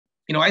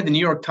I had the New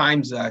York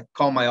Times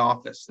call my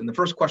office, and the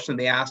first question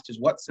they asked is,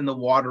 what's in the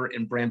water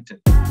in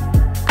Brampton?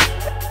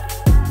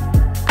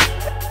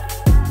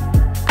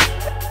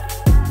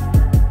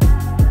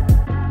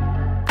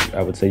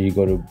 I would say you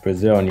go to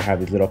Brazil and you have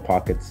these little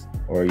pockets,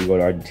 or you go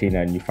to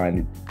Argentina and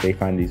they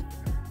find these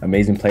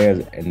amazing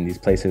players in these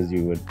places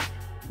you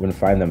wouldn't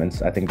find them.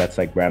 And I think that's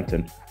like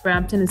Brampton.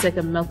 Brampton is like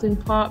a melting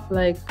pot,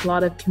 like a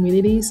lot of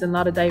communities and a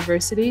lot of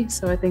diversity.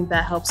 So I think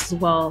that helps as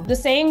well. The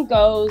saying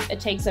goes, it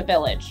takes a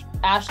village.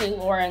 Ashley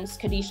Lawrence,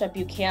 Kadisha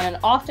Buchanan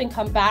often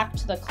come back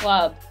to the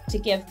club to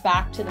give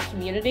back to the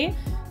community.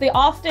 They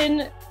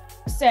often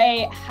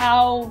say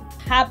how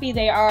happy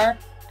they are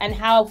and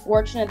how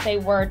fortunate they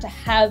were to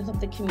have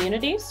the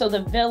community, so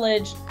the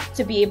village,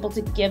 to be able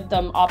to give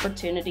them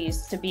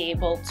opportunities to be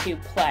able to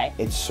play.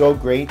 It's so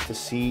great to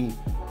see,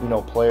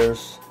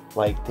 players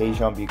like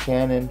Tajon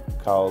Buchanan,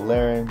 Kyle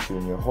Laren,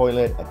 Junior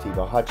Hoylett,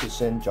 Atiba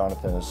Hutchison,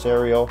 Jonathan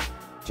Osorio,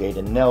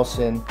 Jaden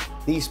Nelson,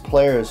 these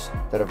players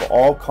that have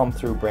all come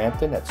through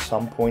Brampton at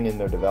some point in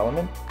their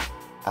development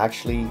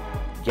actually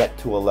get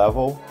to a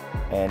level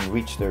and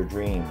reach their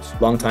dreams.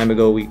 Long time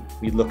ago, we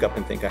look up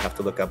and think I have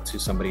to look up to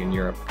somebody in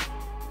Europe,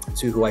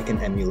 to who I can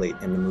emulate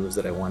in the moves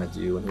that I want to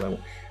do and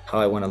how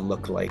I want to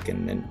look like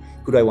and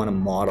who do I want to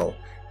model.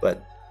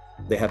 But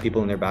they have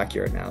people in their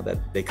backyard now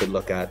that they could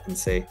look at and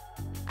say,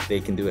 they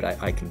can do it,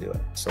 I can do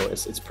it. So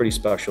it's pretty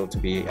special to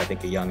be, I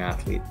think, a young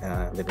athlete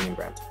living in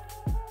Brampton.